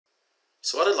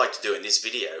So what I'd like to do in this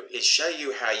video is show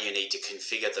you how you need to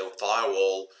configure the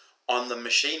firewall on the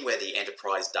machine where the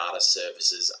Enterprise Data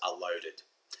Services are loaded.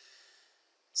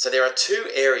 So there are two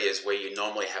areas where you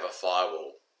normally have a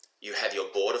firewall. You have your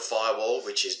border firewall,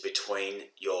 which is between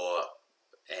your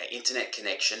internet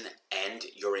connection and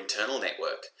your internal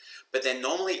network. But then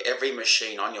normally every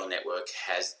machine on your network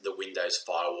has the Windows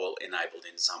Firewall enabled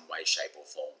in some way, shape or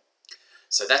form.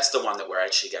 So that's the one that we're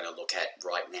actually going to look at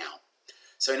right now.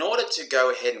 So in order to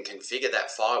go ahead and configure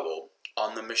that firewall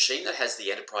on the machine that has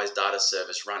the Enterprise Data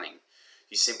Service running,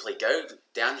 you simply go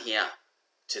down here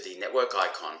to the network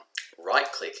icon,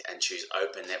 right click and choose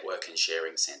Open Network and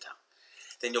Sharing Center.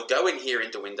 Then you'll go in here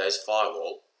into Windows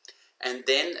Firewall, and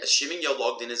then assuming you're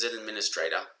logged in as an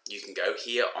administrator, you can go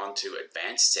here onto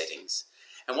Advanced Settings,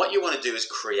 and what you want to do is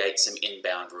create some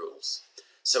inbound rules.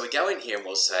 So we go in here and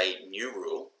we'll say New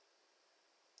Rule,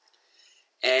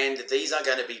 and these are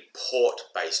going to be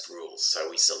port-based rules. So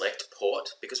we select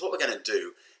port, because what we're going to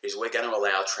do is we're going to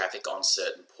allow traffic on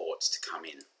certain ports to come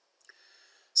in.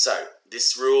 So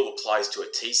this rule applies to a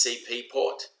TCP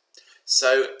port.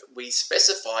 So we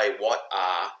specify what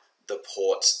are the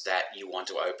ports that you want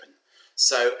to open.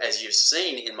 So as you've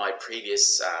seen in my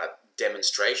previous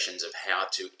demonstrations of how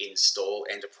to install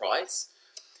Enterprise,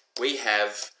 we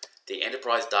have the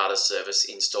Enterprise Data Service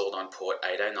installed on port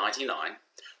 8099.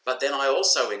 But then I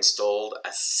also installed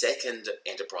a second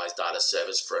Enterprise Data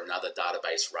Service for another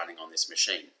database running on this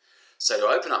machine. So to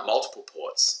open up multiple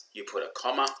ports, you put a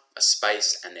comma, a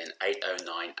space, and then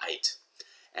 8098.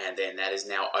 And then that is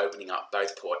now opening up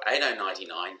both port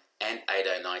 8099 and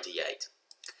 8098.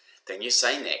 Then you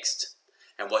say next.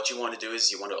 And what you want to do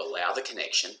is you want to allow the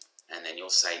connection, and then you'll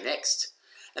say next.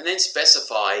 And then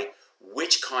specify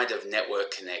which kind of network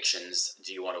connections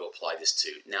do you want to apply this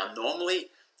to. Now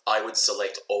normally, I would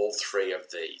select all three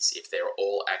of these. If they're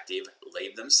all active,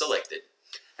 leave them selected.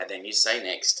 And then you say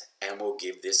next, and we'll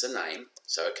give this a name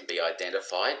so it can be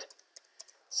identified.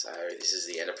 So this is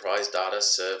the Enterprise Data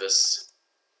Service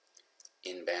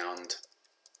inbound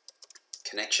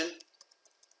connection.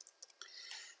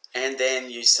 And then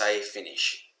you say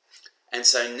finish. And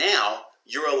so now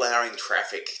you're allowing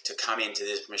traffic to come into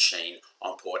this machine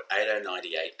on port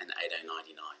 8098 and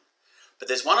 8099. But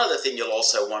there's one other thing you'll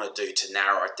also want to do to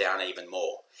narrow it down even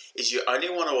more, is you only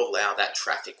want to allow that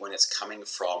traffic when it's coming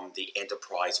from the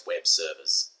Enterprise web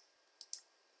servers.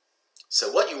 So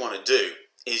what you want to do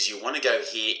is you want to go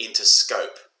here into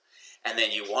Scope, and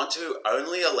then you want to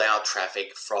only allow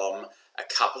traffic from a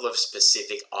couple of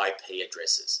specific IP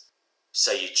addresses.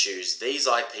 So you choose these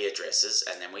IP addresses,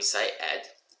 and then we say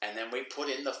Add, and then we put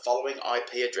in the following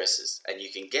IP addresses, and you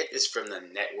can get this from the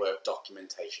network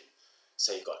documentation.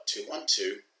 So you've got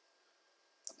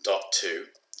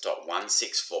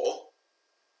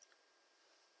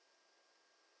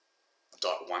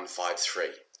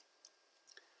 212.2.164.153.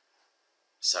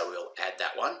 So we'll add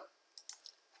that one.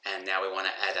 And now we want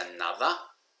to add another,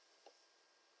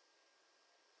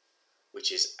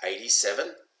 which is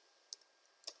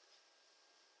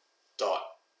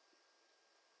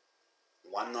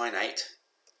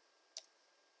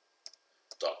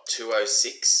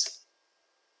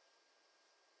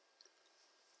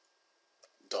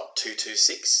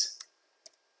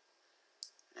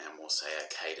and we'll say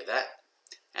OK to that.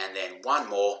 And then one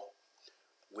more,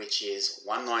 which is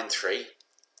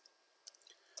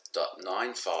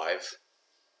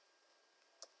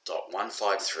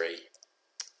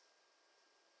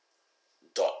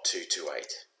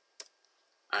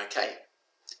OK,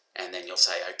 and then you'll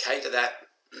say OK to that,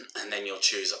 and then you'll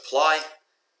choose Apply,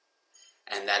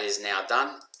 and that is now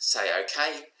done. Say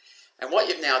OK, and what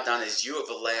you've now done is you have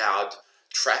allowed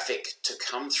traffic to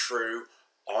come through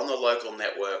on the local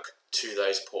network to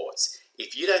those ports.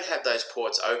 If you don't have those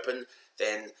ports open,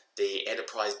 then the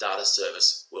Enterprise Data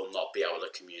Service will not be able to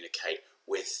communicate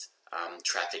with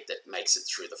traffic that makes it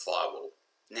through the firewall.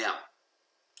 Now,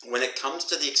 when it comes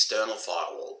to the external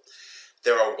firewall,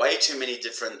 there are way too many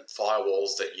different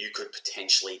firewalls that you could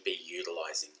potentially be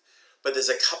utilizing. But there's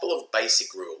a couple of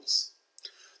basic rules.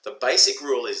 The basic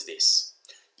rule is this.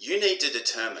 You need to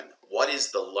determine what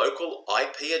is the local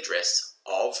IP address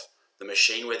of the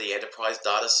machine where the Enterprise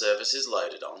Data Service is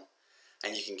loaded on.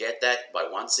 And you can get that by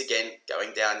once again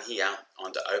going down here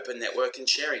onto Open Network and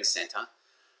Sharing Center.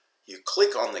 You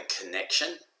click on the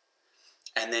connection,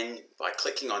 and then by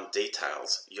clicking on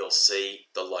Details, you'll see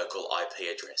the local IP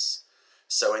address.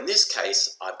 So in this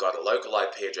case, I've got a local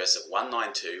IP address of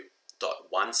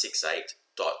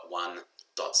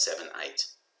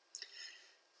 192.168.1.78.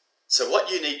 So what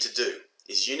you need to do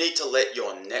is you need to let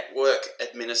your network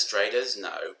administrators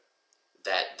know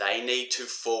that they need to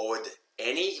forward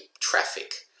any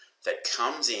traffic that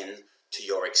comes in to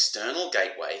your external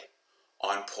gateway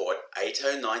on port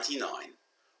 8099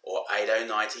 or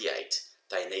 8098,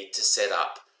 they need to set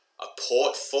up a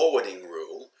port forwarding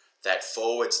rule that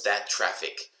forwards that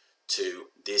traffic to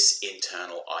this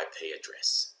internal IP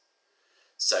address.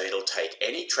 So it'll take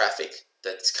any traffic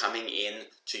that's coming in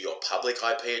to your public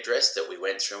IP address that we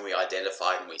went through and we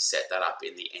identified and we set that up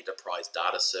in the Enterprise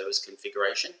Data Service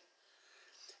configuration,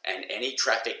 and any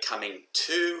traffic coming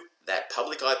to that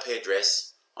public IP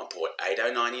address on port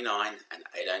 8099 and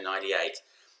 8098,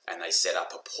 and they set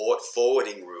up a port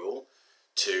forwarding rule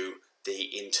to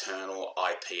the internal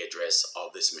IP address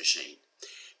of this machine.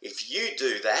 If you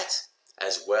do that,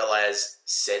 as well as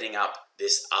setting up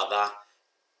this other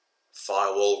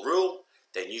firewall rule,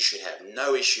 then you should have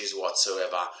no issues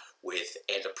whatsoever with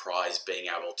Enterprise being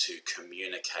able to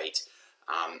communicate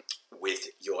with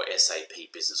your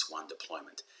SAP Business One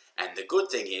deployment. And the good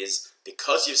thing is,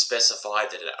 because you've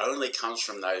specified that it only comes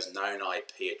from those known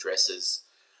IP addresses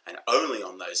and only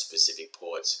on those specific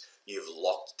ports, you've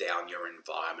locked down your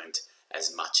environment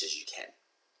as much as you can.